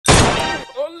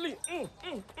Only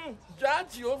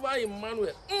Judge Jehovah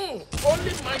Emmanuel.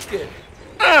 Only Michael.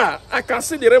 Ah, I can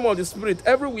see the realm of the spirit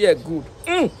everywhere. Good.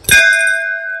 Man.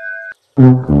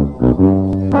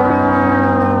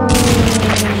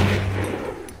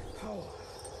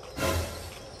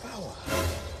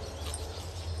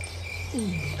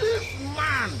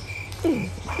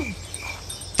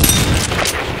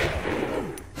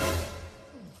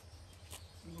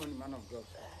 Money, man of God.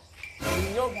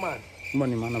 Young man.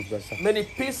 Money, man of God, sir. May the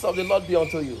peace of the Lord be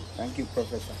unto you. Thank you,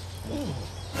 Professor.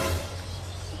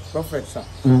 Prophet, sir.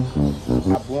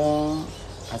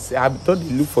 I've thought to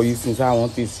look for you since I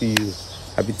want to see you.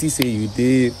 I be say you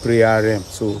did prayer realm,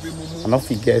 so I don't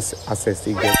forget access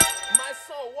again. My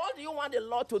son, what do you want the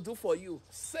Lord to do for you?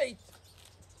 Say it.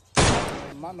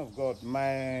 Man of God,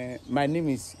 my name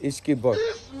is HK Boy.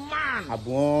 Man. I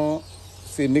want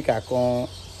say make I come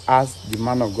ask the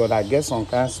man of God. I get some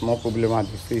kind of small problem at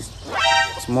the face.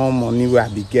 Small money where I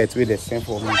be get where they send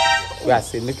for me. Where I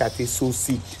say make I take sow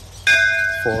seed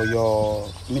for your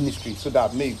ministry so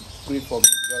that may pray for me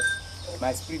because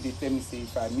my spirit they tell me say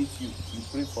if I meet you, you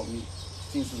pray for me,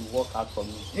 things will work out for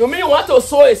me. You mean you want to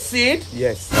sow a seed?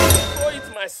 Yes. Sow it,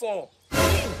 my son.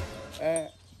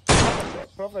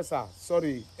 Professor,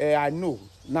 sorry, I know.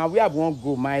 Now we have one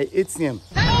go. My ATM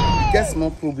get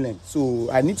small problem, so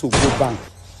I need to go bank,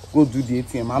 go do the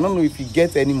ATM. I don't know if you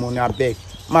get any money. I beg.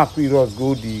 My period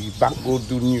go the bank, go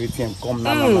do new ATM. Come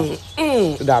now,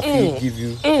 so that I will give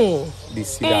you the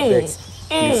cigarettes.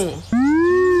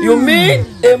 You mean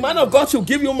a man of God should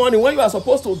give you money when you are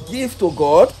supposed to give to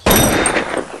God?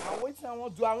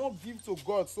 I won't give to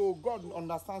God, so God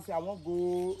understands. I won't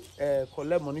go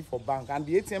collect money for bank, and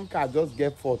the ATM card just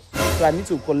get fault, so I need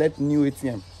to collect new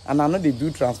ATM, and I know they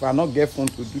do transfer. I not get phone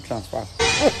to do transfer.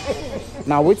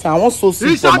 Now wait, I want so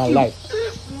sick for my life.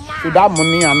 So that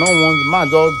money I don't want. Man,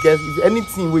 just get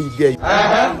anything where you get.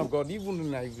 Man of God,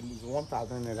 even if it's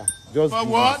 1,000 naira, just give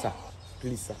me, sir.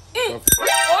 Please, sir.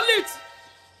 Hold it.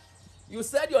 You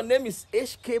said your name is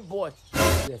HK Boy.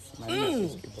 Yes, my name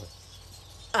is HK Boy.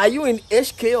 Are you in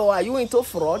HK or are you into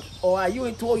fraud or are you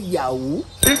into Yahoo?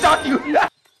 Is that you?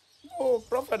 No,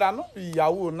 Prophet, I not be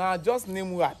Yahoo. Now just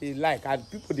name what they like. And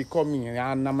people they call me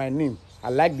and my name. I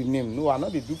like the name. No, I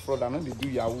not they do fraud. I not they do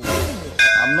Yahoo.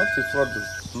 I'm not a fraud though.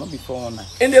 I'm not before one night.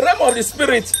 In the realm of the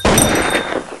spirit,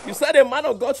 you said a man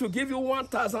of God should give you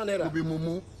 1,000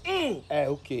 naira.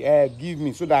 Okay, give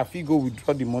me so that if you go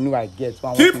withdraw the money I get.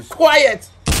 So Keep quiet.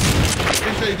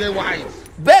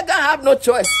 Beggar have no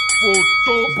choice.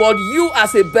 But you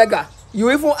as a beggar,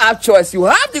 you even have choice. You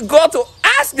have the God to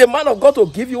ask the man of God to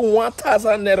give you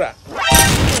 1,000 naira.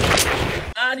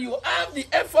 And you have the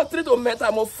effort to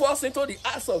metamorphose into the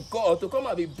ass of God to come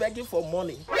and be begging for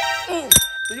money.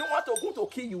 Do you want to go to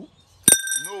kill you?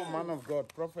 No, man of God,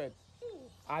 Prophet.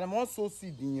 I'm also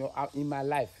seed in my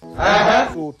life.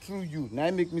 So through you, now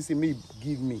it make me say, me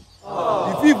give me.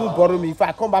 If you even borrow me, if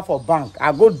I come back for bank,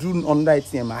 I go do under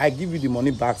ATM. I give you the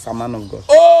money back, sir, man of God.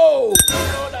 Oh,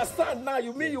 I understand now.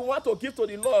 You mean you want to give to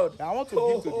the Lord? I want to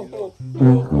give to the Lord.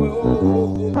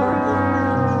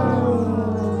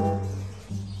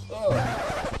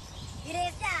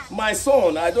 My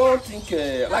son, I don't think.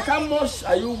 Like, how much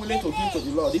are you willing to give to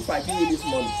the Lord if I give you this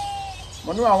money?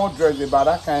 Money I want dress about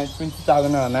that kind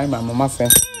 20,000 and my mama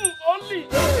sent. Only.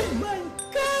 Oh my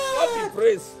God. God be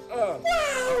praised. Wow.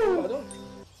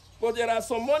 But there are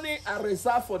some money I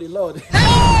reserve for the Lord.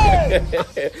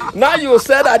 Now you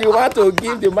said that you want to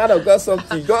give the man of God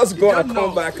something. Just go and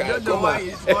come back. And come back.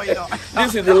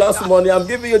 This is the last money. I'm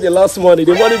giving you the last money.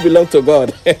 The money belongs to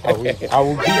God.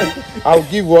 I will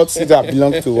give what Caesar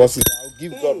belongs to us. I'll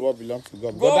give God what belongs to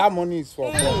God. But that money is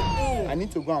for God. I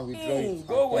need to go and withdraw it.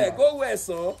 Go where,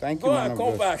 son? Thank you, go man and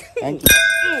come back. Thank you.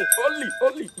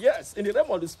 Only, yes. In the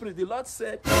realm of the spirit, the Lord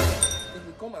said, if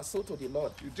you come and sow to the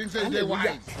Lord. You think so they're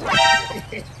wise?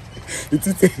 It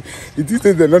is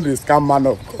they're not the scam man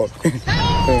of God.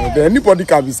 Anybody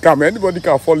can be scam. Anybody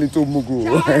can fall into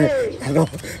mugu.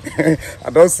 I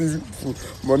don't see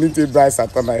money to buy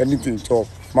Satan or anything chop.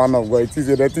 Man of God, it is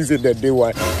that they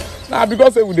why. Nah,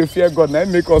 because we dey fear God, now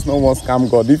make us no one scam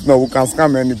God. If not, we can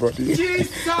scam anybody. We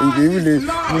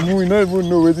don't even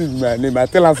know what is my name. I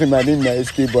tell them say my name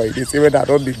is HK Boy. They say whether I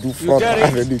don't do fraud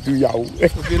or they do Yahoo.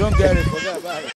 If you don't get it,